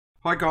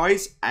Hi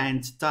guys,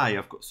 and today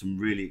I've got some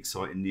really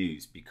exciting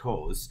news,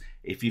 because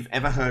if you've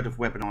ever heard of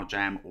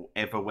WebinarJam or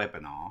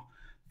EverWebinar,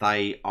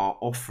 they are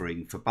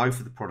offering for both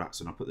of the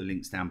products, and I'll put the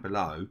links down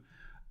below,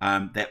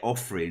 they're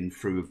offering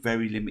through a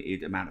very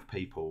limited amount of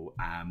people,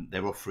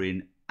 they're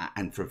offering,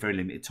 and for a very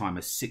limited time,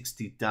 a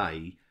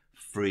 60-day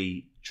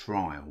free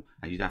trial,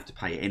 and you'd have to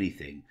pay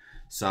anything.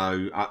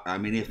 So, I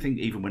mean, I think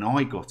even when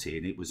I got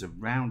in, it was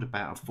around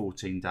about a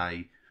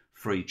 14-day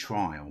free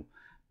trial.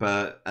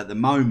 But at the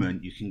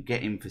moment, you can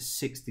get in for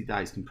 60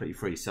 days completely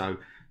free. So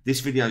this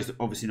video is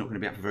obviously not going to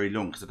be up for very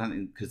long, because I don't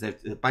think, because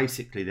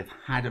they've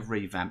had a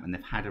revamp and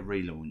they've had a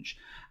relaunch,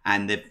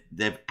 and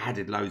they've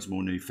added loads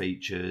more new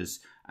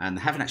features, and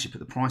they haven't actually put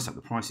the price up.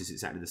 The price is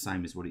exactly the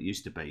same as what it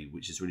used to be,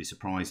 which is really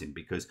surprising,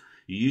 because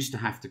you used to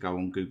have to go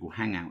on Google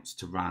Hangouts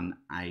to run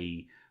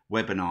a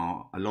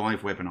webinar, a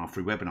live webinar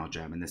through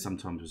WebinarJam, and there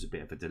sometimes was a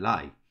bit of a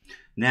delay.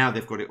 Now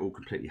they've got it all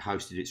completely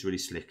hosted. It's really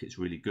slick, it's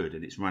really good,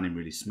 and it's running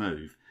really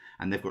smooth.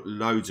 And they've got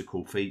loads of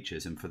cool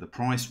features, and for the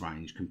price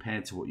range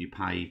compared to what you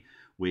pay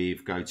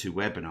with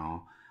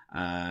GoToWebinar,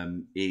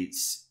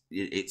 it's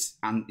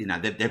you know,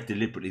 they've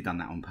deliberately done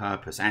that on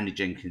purpose. Andy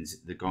Jenkins,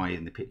 the guy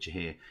in the picture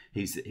here,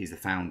 he's the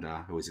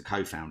founder, or he's a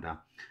co-founder,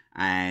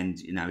 and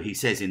you know, he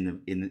says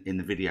in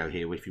the video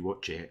here, if you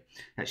watch it,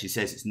 actually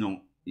says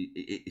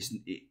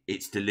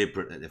it's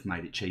deliberate that they've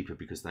made it cheaper,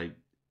 because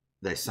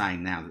they're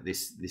saying now that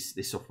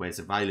this software is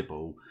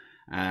available.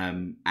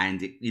 And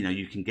you know,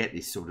 you can get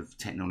this sort of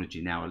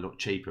technology now a lot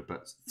cheaper,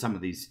 but some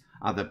of these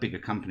other bigger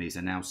companies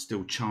are now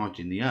still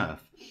charging the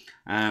earth.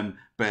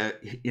 But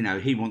you know,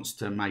 he wants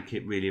to make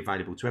it really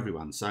available to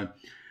everyone. So,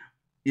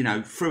 you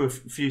know, through a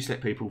few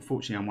select people,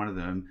 fortunately I'm one of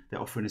them,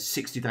 they're offering a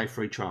 60-day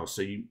free trial.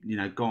 So you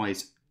know,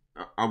 guys,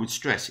 I would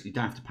stress you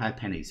don't have to pay a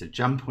penny, so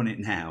jump on it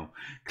now.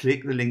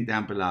 Click the link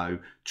down below.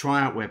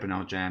 Try out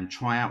WebinarJam.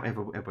 Try out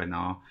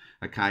EverWebinar.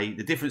 Okay,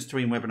 the difference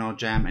between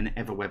WebinarJam and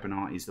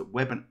EverWebinar is that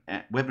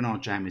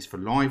WebinarJam is for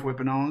live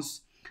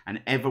webinars,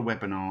 and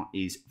EverWebinar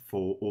is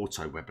for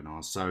auto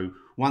webinars. So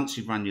once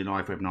you've run your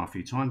live webinar a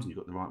few times and you've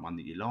got the right one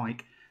that you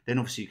like, then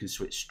obviously you can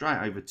switch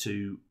straight over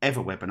to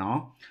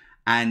EverWebinar,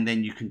 and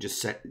then you can just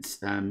set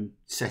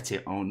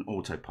it on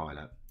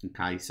autopilot.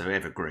 Okay, so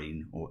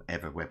Evergreen or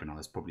EverWebinar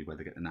is probably where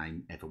they get the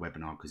name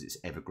EverWebinar, because it's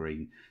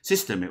evergreen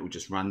system. It will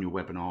just run your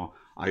webinar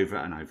over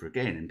and over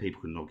again, and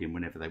people can log in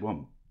whenever they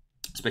want,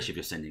 especially if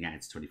you're sending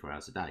ads 24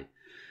 hours a day.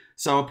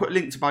 So I'll put a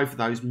link to both of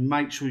those.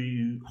 Make sure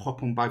you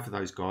hop on both of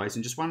those, guys.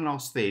 And just one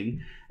last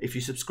thing, if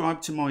you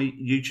subscribe to my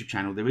YouTube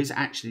channel, there is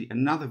actually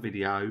another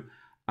video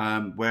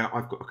where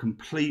I've got a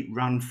complete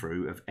run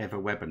through of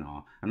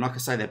EverWebinar. And like I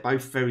say, they're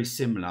both very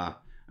similar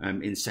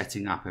in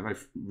setting up. They're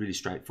both really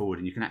straightforward,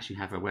 and you can actually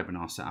have a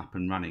webinar set up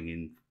and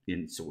running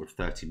in sort of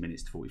 30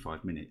 minutes to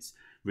 45 minutes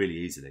really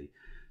easily.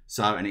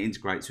 So, and it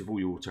integrates with all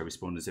your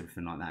autoresponders,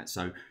 everything like that.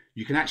 So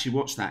you can actually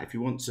watch that if you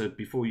want to.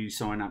 Before you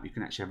sign up, you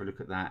can actually have a look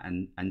at that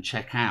and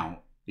check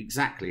out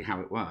exactly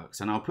how it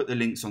works. And I'll put the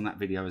links on that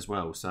video as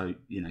well, so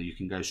you know, you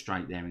can go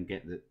straight there and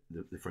get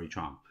the free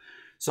trial.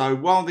 So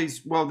while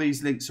these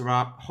links are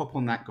up, hop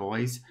on that,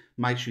 guys.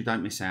 Make sure you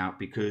don't miss out,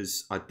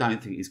 because I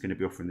don't think he's going to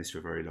be offering this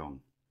for very long.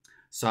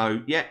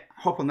 So yeah,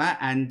 hop on that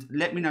and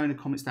let me know in the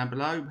comments down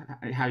below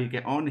how you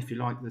get on, if you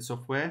like the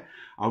software.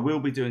 I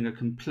will be doing a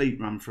complete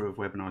run through of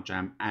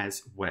WebinarJam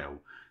as well.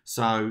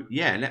 So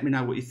yeah, let me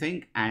know what you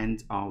think,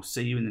 and I'll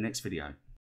see you in the next video.